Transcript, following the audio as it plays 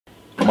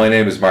My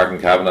name is Martin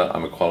Kavanagh.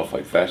 I'm a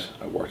qualified vet.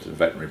 I worked in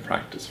veterinary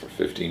practice for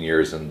 15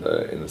 years in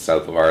the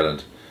south of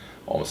Ireland,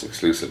 almost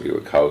exclusively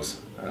with cows.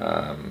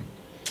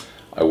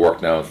 I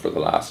work now for the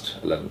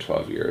last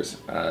 11-12 years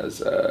as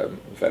a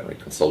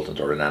veterinary consultant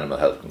or an animal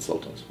health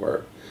consultant,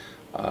 where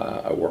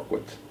I work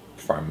with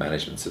farm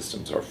management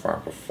systems or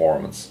farm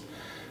performance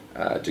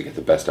to get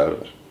the best out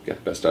of it, get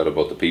the best out of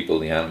both the people,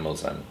 the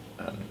animals, and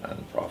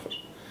profit.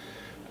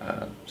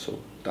 So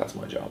that's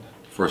my job.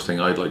 First thing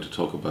I'd like to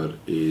talk about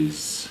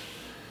is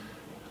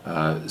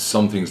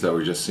some things that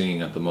we're just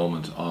seeing at the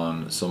moment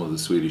on some of the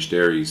Swedish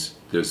dairies.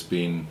 There's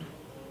been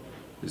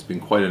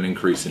quite an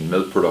increase in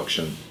milk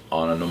production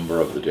on a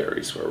number of the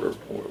dairies, where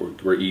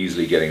we're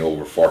easily getting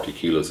over 40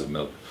 kilos of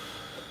milk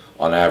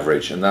on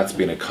average, and that's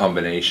been a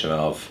combination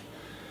of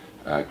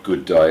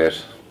good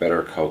diet,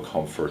 better cow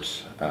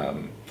comfort,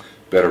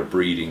 better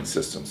breeding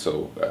system.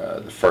 So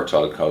the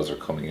fertile cows are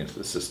coming into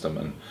the system,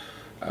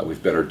 and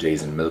we've better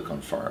days in milk on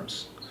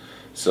farms.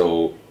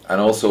 So, and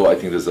also I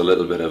think there's a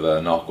little bit of a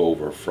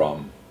knockover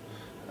from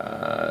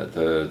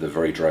the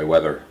very dry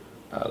weather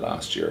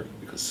last year,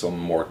 because some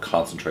more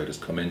concentrate has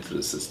come into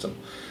the system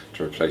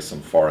to replace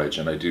some forage,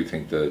 and I do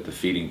think the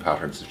feeding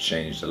patterns have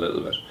changed a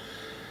little bit.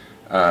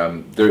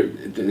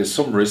 There's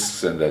some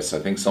risks in this. I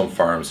think some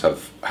farms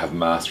have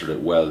mastered it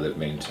well. They've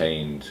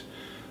maintained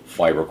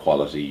fibre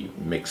quality,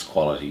 mix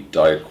quality,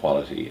 diet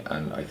quality,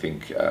 and I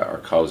think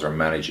our cows are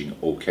managing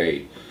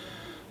okay.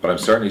 But I'm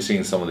certainly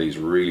seeing some of these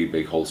really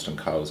big Holstein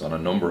cows on a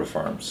number of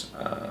farms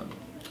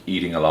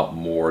eating a lot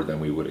more than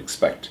we would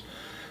expect.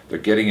 They're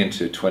getting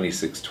into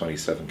 26,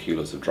 27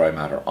 kilos of dry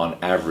matter on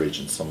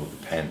average in some of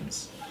the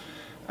pens.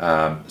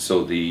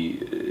 So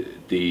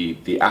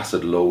the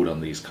acid load on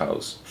these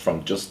cows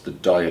from just the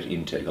diet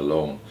intake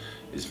alone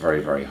is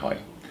very, very high.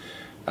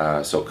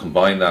 So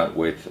combine that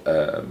with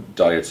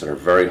diets that are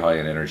very high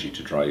in energy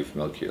to drive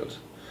milk yield,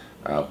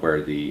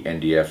 where the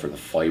NDF or the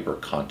fibre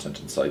content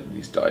inside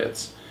these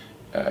diets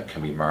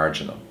can be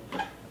marginal.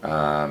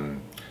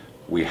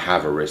 We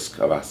have a risk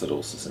of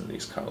acidosis in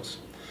these cows.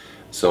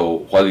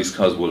 So while these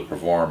cows will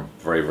perform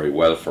very, very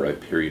well for a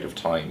period of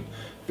time,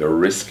 the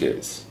risk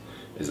is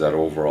that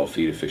overall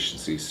feed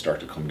efficiencies start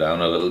to come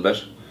down a little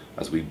bit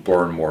as we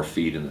burn more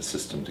feed in the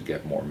system to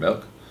get more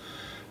milk,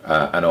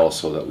 and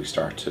also that we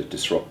start to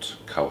disrupt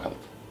cow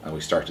health, and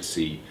we start to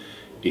see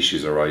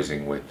issues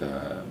arising with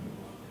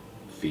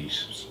feed,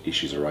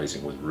 issues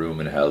arising with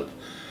rumen health,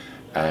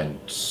 and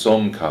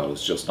some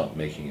cows just not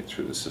making it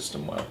through the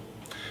system well.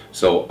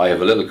 So I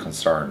have a little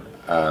concern.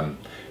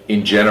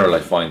 In general, I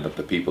find that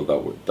the people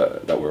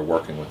that we're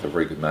working with are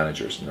very good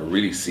managers, and they're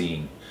really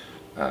seeing,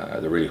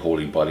 they're really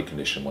holding body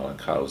condition well on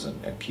cows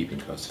and keeping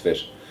cows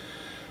fit.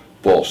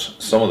 But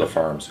some of the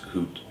farms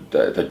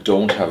that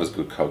don't have as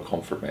good cow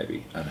comfort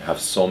maybe, and have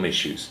some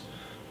issues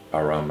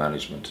around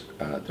management,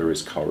 there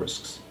is cow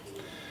risks.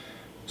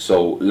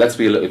 So let's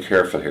be a little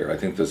careful here. I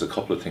think there's a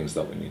couple of things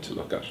that we need to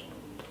look at.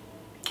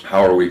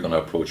 How are we going to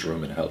approach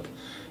rumen health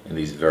in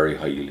these very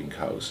high yielding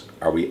cows?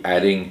 Are we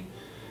adding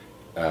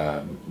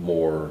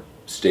more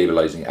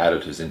stabilizing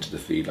additives into the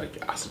feed, like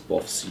acid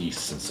buffs,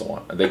 yeasts, and so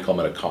on, and they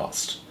come at a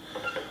cost?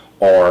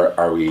 Or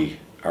are we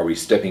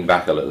stepping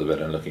back a little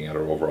bit and looking at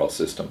our overall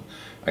system,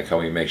 and can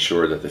we make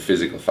sure that the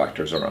physical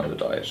factors around the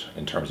diet,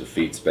 in terms of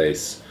feed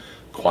space,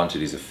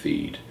 quantities of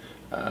feed,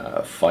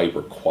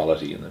 fibre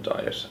quality in the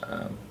diet,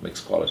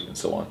 mixed quality, and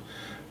so on,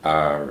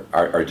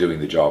 are doing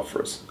the job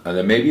for us? And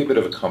there may be a bit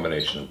of a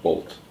combination of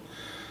both.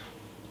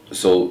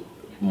 So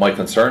my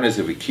concern is,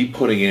 if we keep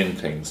putting in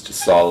things to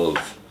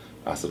solve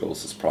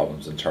acidosis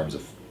problems in terms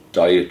of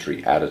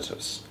dietary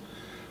additives,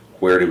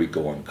 where do we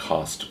go on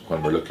cost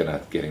when we're looking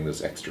at getting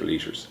those extra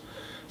litres?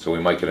 So we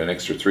might get an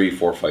extra 3,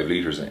 4, 5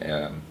 litres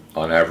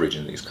on average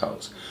in these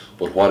cows.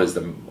 But what is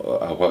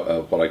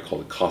what I call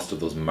the cost of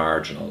those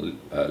marginal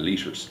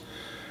litres?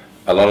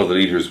 A lot of the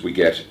litres we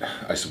get,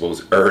 I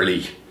suppose,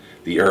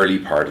 the early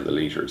part of the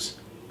litres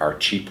are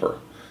cheaper.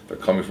 They're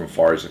coming from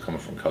forage, they're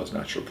coming from cows'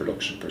 natural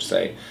production per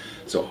se.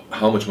 So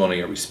how much money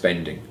are we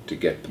spending to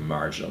get the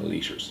marginal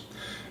litres?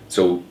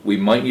 So we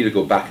might need to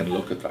go back and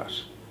look at that.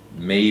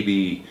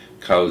 Maybe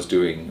cows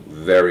doing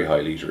very high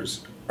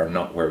litres are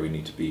not where we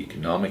need to be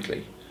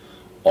economically,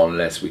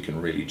 unless we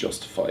can really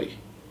justify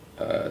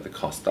the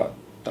cost that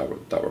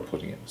we're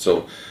putting in.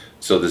 So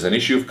there's an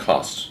issue of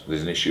cost,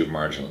 there's an issue of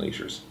marginal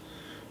litres.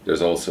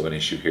 There's also an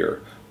issue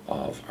here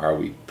of, are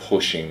we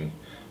pushing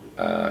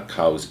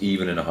cows,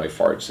 even in a high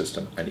forage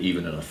system and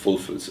even in a full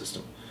food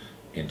system,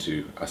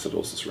 into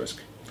acidosis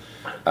risk?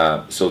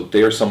 So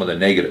there's some of the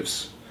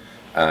negatives,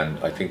 and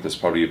I think there's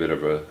probably a bit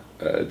of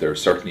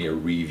there's certainly a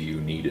review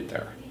needed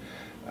there.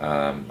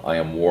 I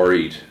am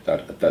worried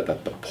that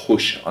the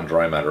push on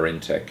dry matter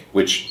intake,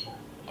 which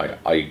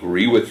I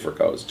agree with for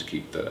cows to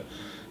keep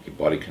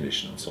body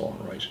condition and so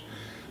on, right?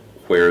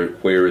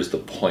 Where is the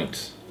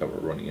point that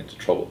we're running into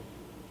trouble?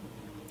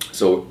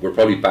 So we're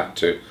probably back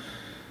to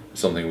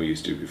something we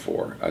used to do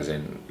before, as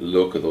in,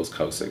 look at those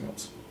cow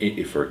signals.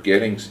 If we're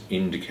getting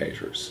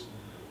indicators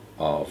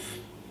of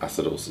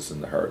acidosis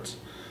in the herds,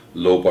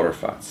 low butter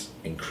fats,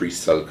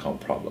 increased cell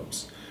count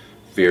problems,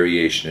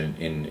 variation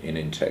in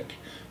intake,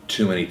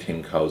 too many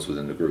thin cows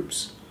within the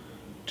groups,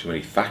 too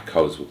many fat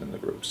cows within the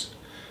groups,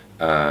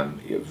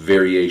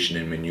 variation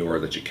in manure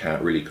that you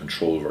can't really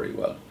control very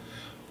well,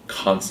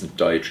 constant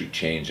dietary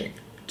changing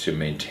to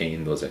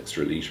maintain those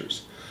extra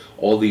litres.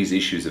 All these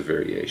issues of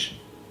variation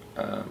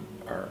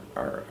are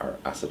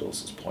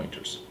acidosis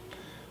pointers.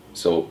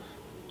 So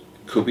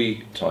could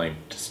be time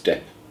to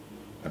step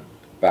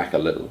back a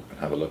little and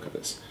have a look at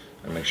this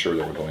and make sure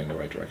that we're going in the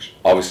right direction.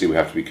 Obviously we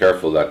have to be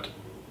careful that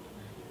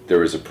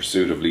there is a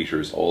pursuit of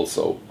litres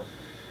also,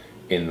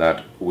 in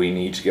that we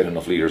need to get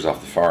enough litres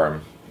off the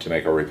farm to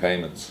make our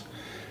repayments.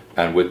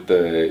 And with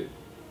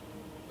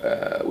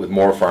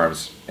more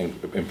farms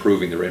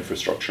improving their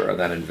infrastructure, and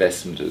that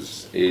investment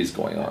is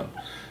going on,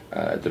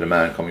 the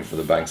demand coming from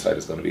the bank side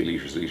is going to be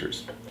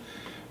litres.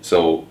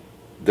 So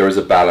there is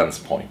a balance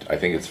point. I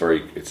think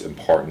it's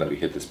important that we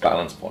hit this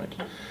balance point.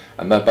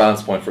 And that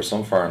balance point for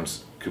some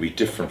farms could be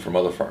different from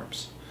other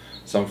farms.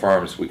 Some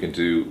farms we can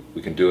do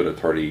it at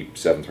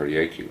 37,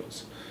 38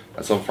 kilos.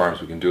 At some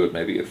farms we can do it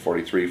maybe at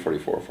 43,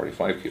 44,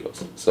 45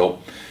 kilos. So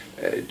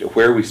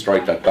where we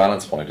strike that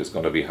balance point is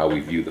going to be how we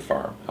view the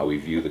farm, how we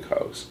view the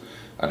cows,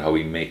 and how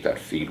we make that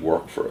feed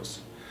work for us.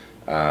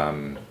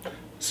 I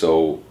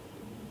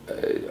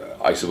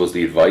suppose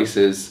the advice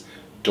is,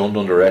 don't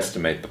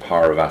underestimate the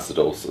power of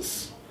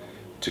acidosis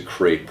to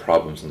create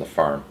problems on the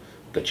farm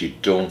that you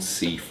don't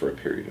see for a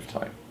period of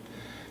time.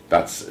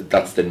 That's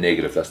the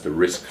negative, that's the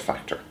risk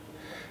factor.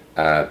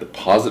 The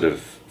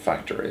positive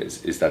factor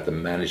is that the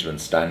management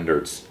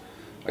standards,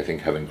 I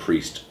think, have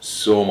increased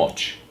so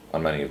much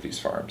on many of these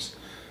farms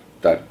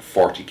that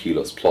 40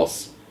 kilos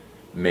plus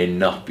may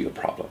not be a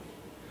problem.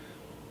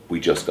 We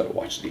just got to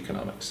watch the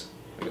economics.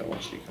 We got to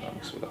watch the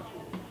economics with that.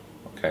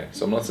 Okay,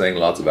 so I'm not saying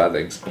lots of bad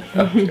things.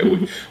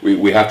 Okay,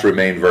 we have to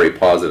remain very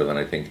positive, and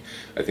I think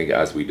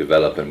as we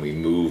develop and we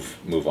move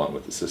on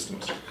with the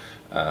systems,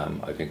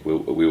 I think we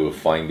will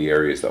find the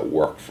areas that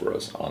work for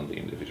us on the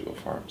individual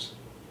farms.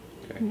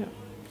 Okay.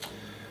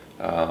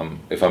 Yeah.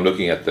 If I'm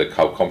looking at the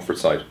cow comfort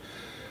side,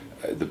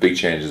 the big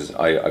changes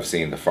I've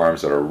seen, the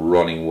farms that are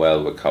running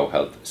well with cow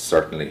health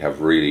certainly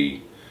have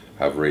really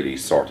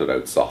sorted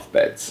out soft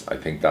beds. I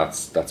think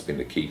that's been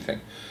the key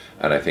thing.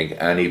 And I think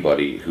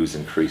anybody who's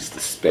increased the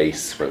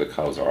space where the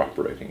cows are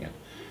operating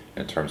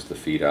in terms of the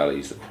feed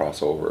alleys, the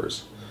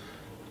crossovers,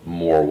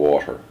 more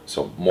water.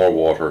 So more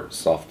water,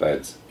 soft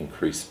beds,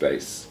 increased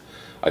space.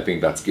 I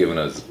think that's given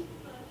us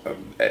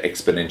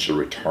exponential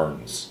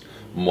returns,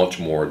 much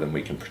more than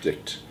we can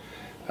predict.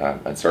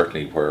 And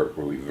certainly where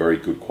we have very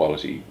good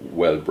quality,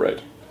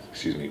 well-bred,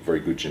 very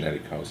good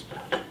genetic cows,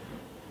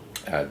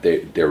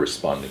 they're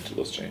responding to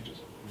those changes.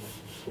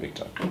 Big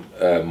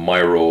time.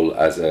 My role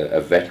as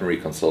a veterinary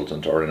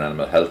consultant or an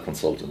animal health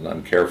consultant, and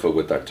I'm careful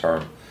with that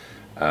term,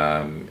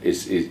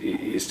 is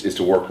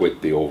to work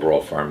with the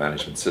overall farm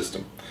management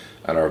system.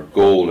 And our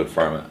goal in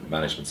farm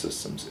management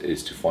systems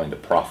is to find a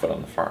profit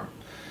on the farm.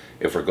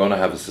 If we're going to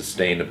have a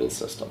sustainable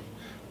system,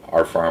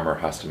 our farmer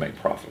has to make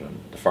profit, and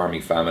the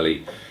farming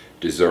family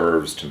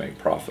deserves to make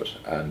profit,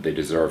 and they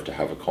deserve to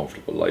have a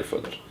comfortable life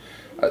with it.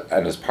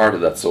 And as part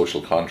of that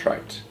social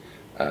contract,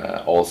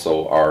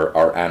 also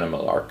our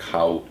animal, our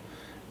cow,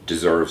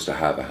 deserves to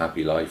have a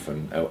happy life,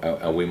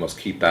 and we must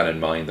keep that in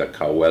mind, that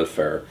cow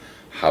welfare,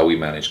 how we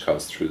manage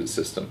cows through the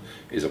system,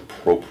 is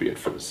appropriate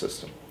for the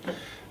system.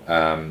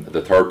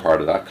 The third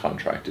part of that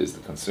contract is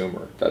the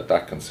consumer,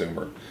 that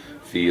consumer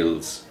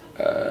feels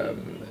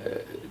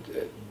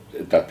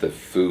that the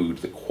food,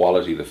 the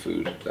quality of the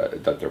food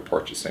that they're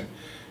purchasing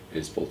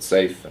is both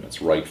safe and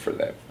it's right for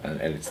them, and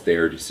it's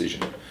their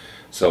decision.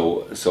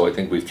 So I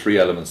think we have three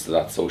elements to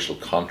that social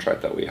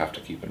contract that we have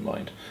to keep in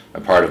mind,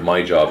 and part of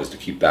my job is to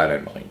keep that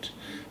in mind.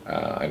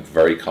 I'm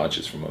very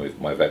conscious from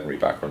my veterinary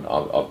background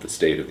of the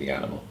state of the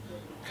animal.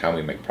 Can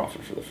we make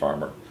profit for the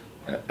farmer,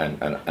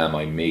 and am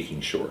I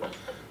making sure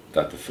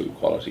that the food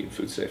quality and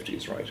food safety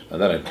is right?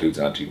 And that includes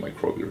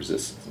antimicrobial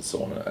resistance and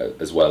so on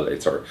as well.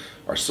 It's our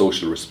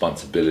social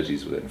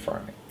responsibilities within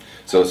farming.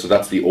 So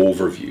that's the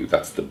overview,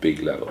 that's the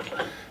big level.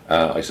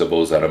 I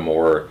suppose at a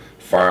more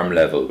farm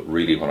level,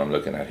 really what I'm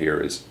looking at here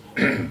is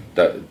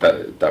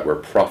that we're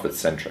profit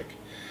centric,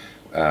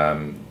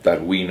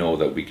 that we know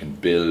that we can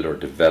build or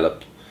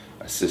develop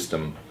a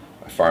system,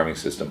 a farming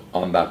system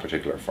on that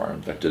particular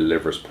farm that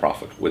delivers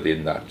profit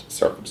within that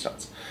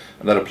circumstance.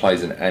 And that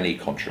applies in any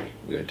country.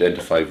 We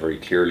identify very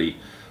clearly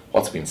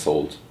what's being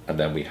sold, and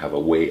then we have a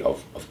way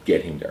of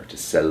getting there to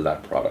sell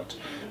that product,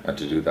 and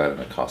to do that in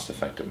a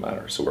cost-effective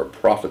manner. So we're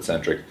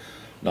profit-centric,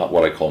 not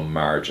what I call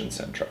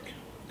margin-centric.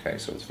 Okay,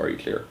 so it's very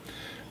clear.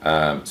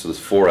 So there's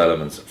four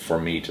elements for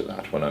me to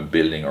that when I'm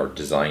building or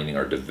designing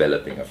or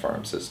developing a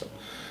farm system.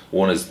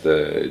 One is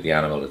the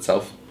animal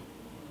itself.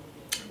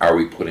 Are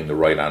we putting the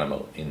right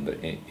animal in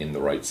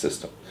the right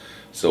system?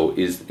 So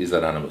is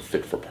that animal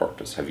fit for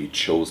purpose? Have you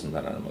chosen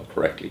that animal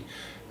correctly?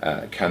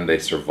 Can they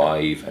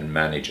survive and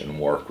manage and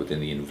work within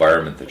the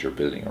environment that you're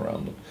building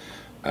around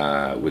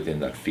them, within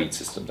that feed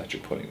system that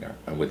you're putting there,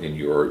 and within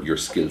your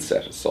skill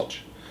set as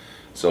such?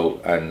 So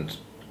and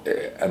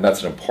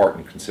that's an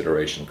important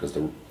consideration, because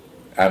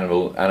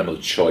animal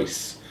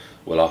choice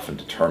will often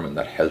determine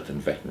that health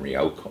and veterinary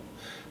outcome,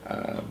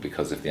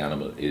 because if the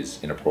animal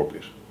is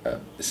inappropriate. A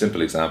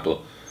simple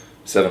example,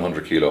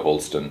 700 kilo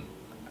Holstein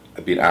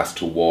being asked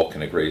to walk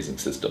in a grazing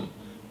system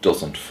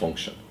doesn't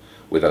function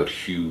without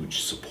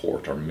huge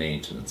support or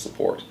maintenance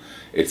support.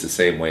 It's the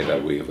same way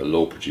that we have a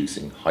low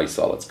producing high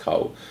solids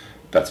cow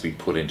that's been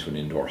put into an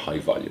indoor high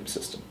volume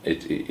system.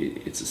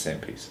 It's the same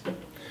piece.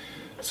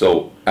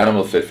 So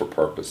animal fit for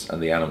purpose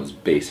and the animal's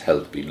base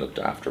health being looked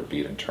after,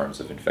 be it in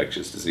terms of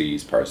infectious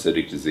disease,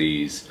 parasitic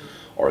disease,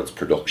 or its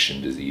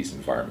production disease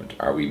environment.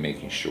 Are we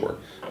making sure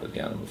that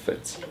the animal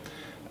fits?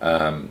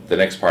 The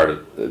next part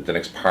of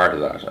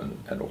that,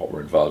 and what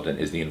we're involved in,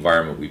 is the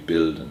environment we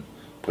build and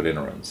put in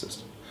around the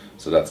system.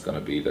 So that's going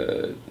to be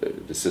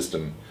the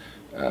system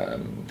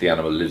the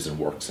animal lives and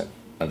works in,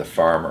 and the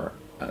farmer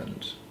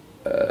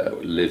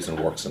lives and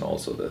works in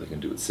also, that they can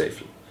do it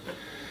safely.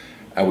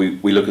 And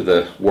we look at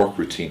the work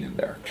routine in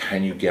there.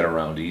 Can you get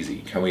around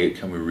easy? Can we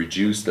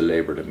reduce the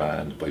labour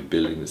demand by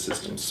building the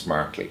system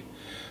smartly,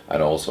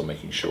 and also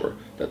making sure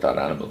that that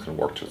animal can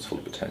work to its full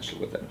potential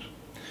within it?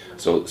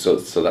 So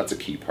that's a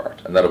key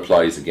part, and that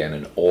applies again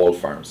in all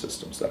farm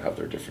systems that have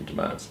their different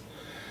demands.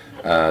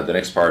 The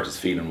next part is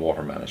feed and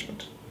water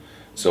management.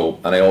 So,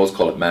 and I always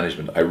call it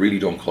management. I really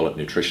don't call it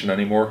nutrition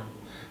anymore,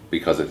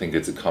 because I think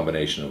it's a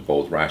combination of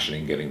both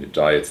rationing, getting the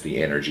diets,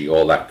 the energy,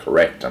 all that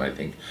correct, and I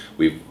think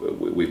we've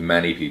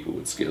many people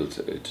with skill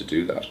to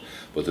do that.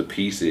 But the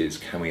piece is,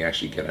 can we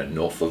actually get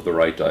enough of the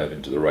right diet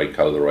into the right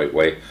cow the right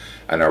way,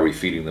 and are we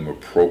feeding them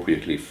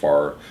appropriately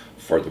for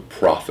the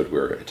profit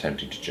we're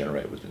attempting to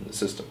generate within the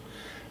system?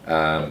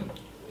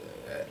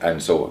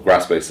 And so a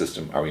grass-based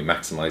system, are we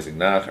maximising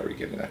that? Are we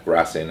getting that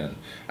grass in,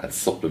 and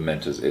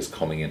supplement is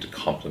coming in to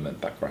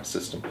complement that grass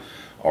system?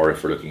 Or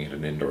if we're looking at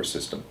an indoor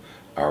system,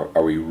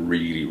 are we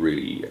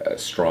really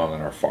strong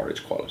on our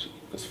forage quality?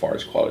 Because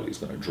forage quality is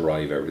going to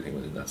drive everything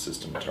within that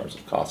system in terms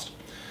of cost.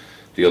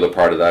 The other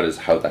part of that is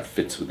how that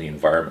fits with the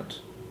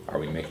environment. Are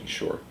we making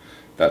sure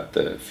that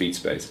the feed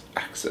space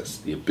access,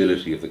 the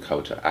ability of the cow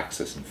to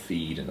access and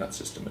feed in that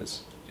system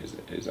is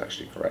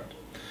actually correct?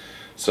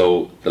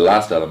 So the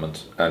last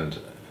element, and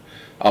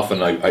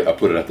often I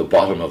put it at the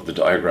bottom of the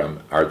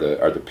diagram, are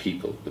the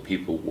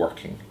people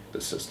working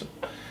the system.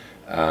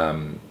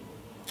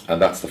 And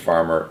that's the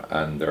farmer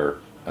and their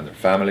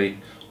family,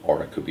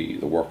 or it could be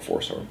the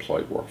workforce or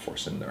employed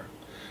workforce in there.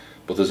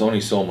 But there's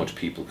only so much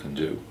people can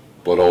do,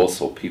 but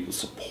also people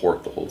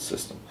support the whole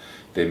system.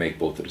 They make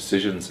both the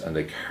decisions and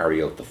they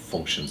carry out the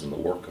functions and the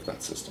work of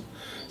that system.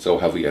 So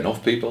have we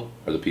enough people?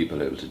 Are the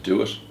people able to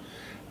do it?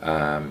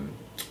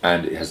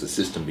 And has the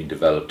system been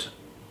developed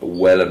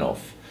well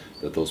enough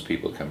that those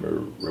people can be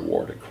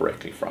rewarded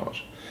correctly from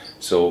it?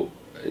 So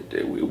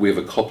we have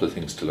a couple of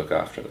things to look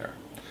after there.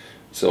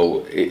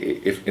 So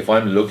if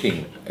I'm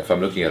looking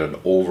at an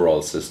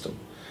overall system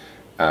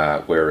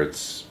where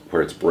it's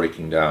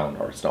breaking down,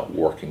 or it's not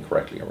working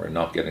correctly, or we're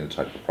not getting the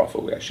type of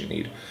profit we actually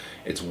need,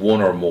 it's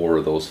one or more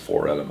of those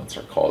four elements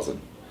are causing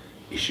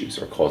issues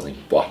or causing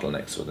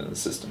bottlenecks within the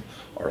system,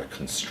 or a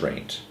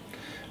constraint.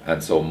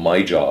 And so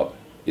my job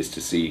is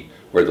to see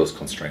where those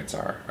constraints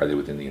are. Are they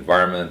within the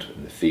environment,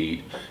 in the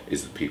feed,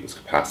 is it people's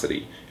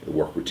capacity, the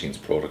work routines,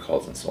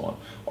 protocols and so on,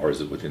 or is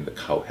it within the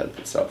cow health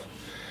itself?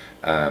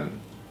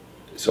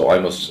 So I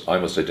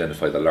must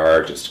identify the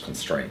largest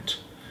constraint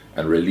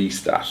and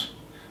release that,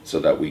 so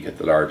that we get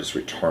the largest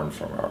return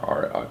from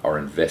our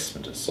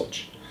investment as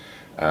such.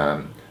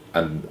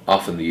 And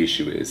often the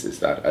issue is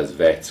that as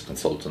vets,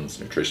 consultants,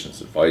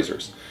 nutritionists,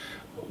 advisors,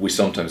 we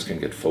sometimes can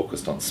get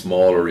focused on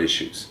smaller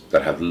issues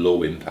that have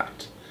low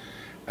impact,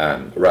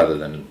 rather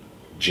than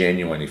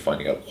genuinely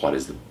finding out what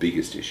is the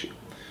biggest issue.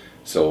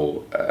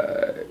 So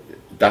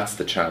that's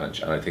the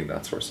challenge, and I think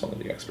that's where some of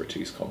the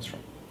expertise comes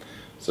from.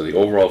 So the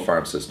overall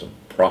farm system,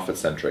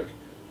 profit-centric,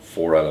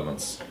 4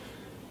 elements: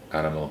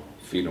 animal,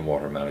 feed and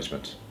water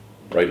management,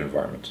 right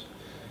environment,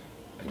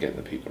 and getting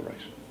the people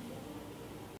right.